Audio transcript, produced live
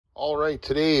All right,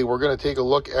 today we're going to take a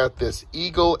look at this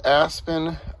Eagle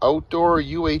Aspen outdoor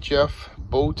UHF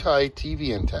bow tie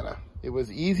TV antenna. It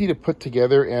was easy to put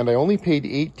together and I only paid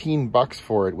 18 bucks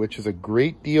for it, which is a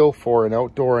great deal for an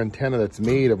outdoor antenna that's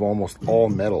made of almost all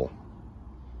metal.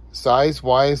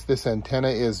 Size-wise, this antenna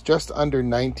is just under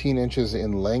 19 inches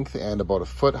in length and about a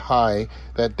foot high.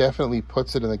 That definitely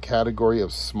puts it in the category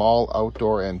of small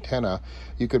outdoor antenna.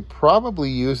 You could probably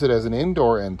use it as an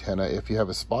indoor antenna if you have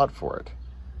a spot for it.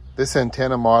 This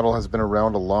antenna model has been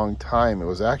around a long time. It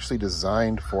was actually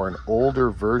designed for an older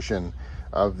version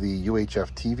of the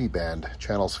UHF TV band,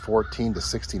 channels 14 to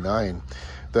 69.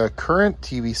 The current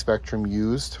TV spectrum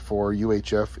used for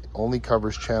UHF only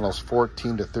covers channels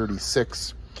 14 to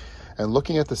 36. And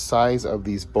looking at the size of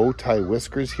these bow tie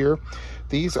whiskers here,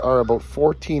 these are about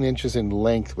 14 inches in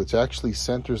length, which actually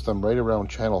centers them right around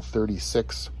channel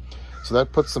 36. So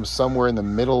that puts them somewhere in the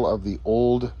middle of the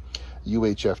old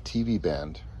UHF TV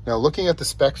band. Now looking at the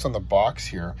specs on the box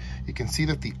here, you can see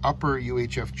that the upper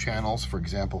UHF channels, for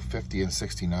example 50 and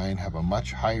 69, have a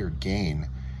much higher gain.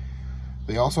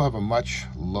 They also have a much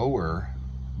lower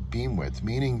beam width,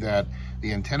 meaning that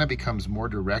the antenna becomes more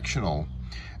directional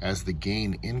as the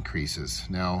gain increases.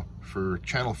 Now for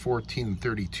channel 14 and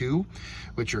 32,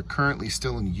 which are currently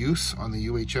still in use on the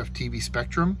UHF TV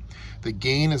spectrum, the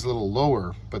gain is a little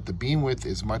lower, but the beam width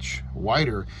is much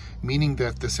wider, meaning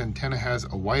that this antenna has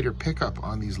a wider pickup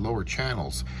on these lower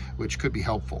channels, which could be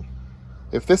helpful.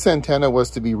 If this antenna was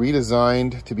to be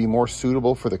redesigned to be more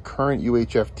suitable for the current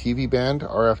UHF TV band,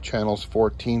 RF channels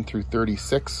 14 through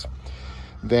 36,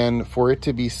 then for it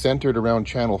to be centered around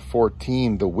channel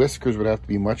 14, the whiskers would have to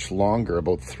be much longer,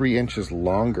 about 3 inches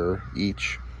longer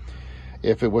each.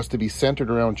 If it was to be centered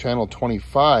around channel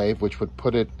 25, which would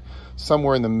put it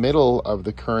somewhere in the middle of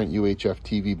the current UHF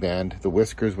TV band, the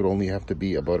whiskers would only have to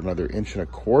be about another 1.25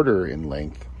 inches in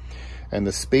length. And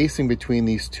the spacing between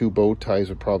these two bow ties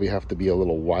would probably have to be a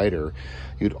little wider.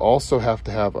 You'd also have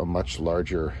to have a much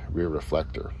larger rear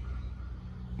reflector.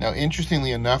 Now,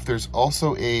 interestingly enough, there's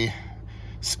also a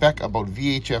spec about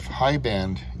VHF high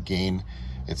band gain.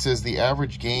 It says the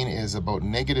average gain is about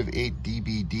 -8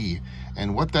 dBd,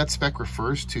 and what that spec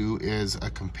refers to is a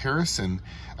comparison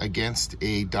against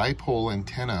a dipole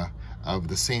antenna of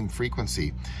the same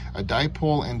frequency. A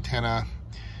dipole antenna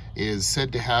is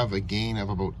said to have a gain of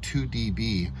about 2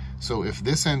 dB. So if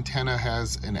this antenna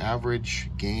has an average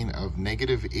gain of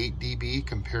 -8 dB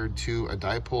compared to a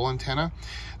dipole antenna,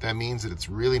 that means that it's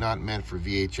really not meant for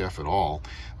VHF at all.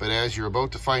 But as you're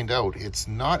about to find out, it's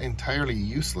not entirely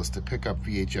useless to pick up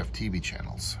VHF TV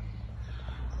channels.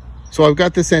 So I've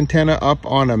got this antenna up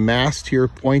on a mast here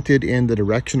pointed in the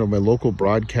direction of my local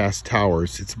broadcast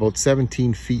towers. It's about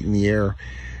 17 feet in the air.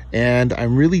 And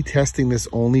I'm really testing this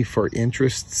only for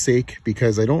interest's sake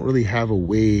because I don't really have a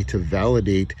way to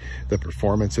validate the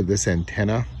performance of this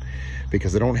antenna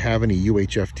because I don't have any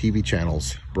UHF TV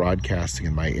channels broadcasting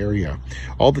in my area.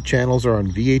 All the channels are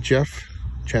on VHF,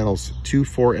 channels 2,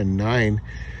 4, and 9.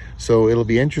 So it'll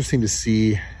be interesting to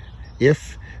see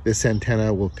if this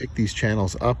antenna will pick these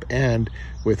channels up and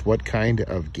with what kind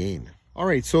of gain. All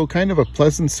right, so kind of a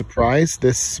pleasant surprise.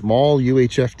 This small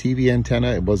UHF TV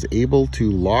antenna was able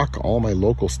to lock all my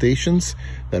local stations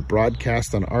that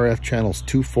broadcast on RF channels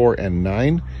 2, 4, and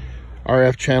 9.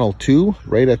 RF channel 2,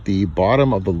 right at the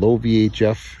bottom of the low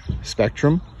VHF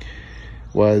spectrum,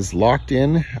 was locked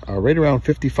in right around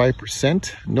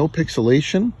 55%, no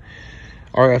pixelation.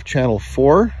 RF channel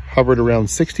 4 hovered around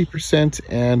 60%,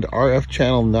 and RF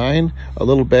channel 9 a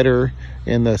little better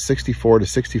in the 64 to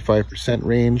 65%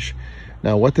 range.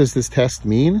 Now, what does this test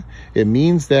mean? It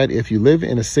means that if you live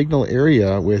in a signal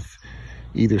area with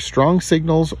either strong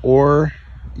signals or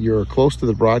you're close to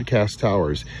the broadcast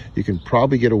towers, you can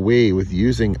probably get away with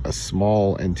using a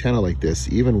small antenna like this,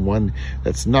 even one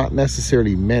that's not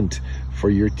necessarily meant for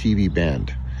your TV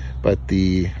band. But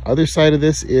the other side of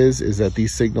this is that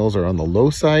these signals are on the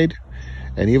low side,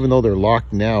 and even though they're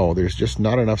locked now, there's just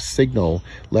not enough signal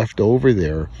left over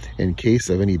there in case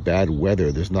of any bad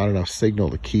weather. There's not enough signal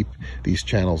to keep these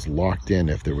channels locked in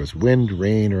if there was wind,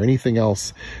 rain, or anything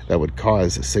else that would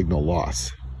cause signal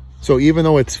loss. So even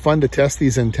though it's fun to test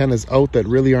these antennas out that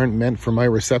really aren't meant for my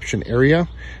reception area,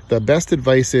 the best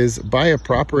advice is buy a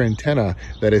proper antenna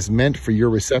that is meant for your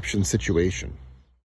reception situation.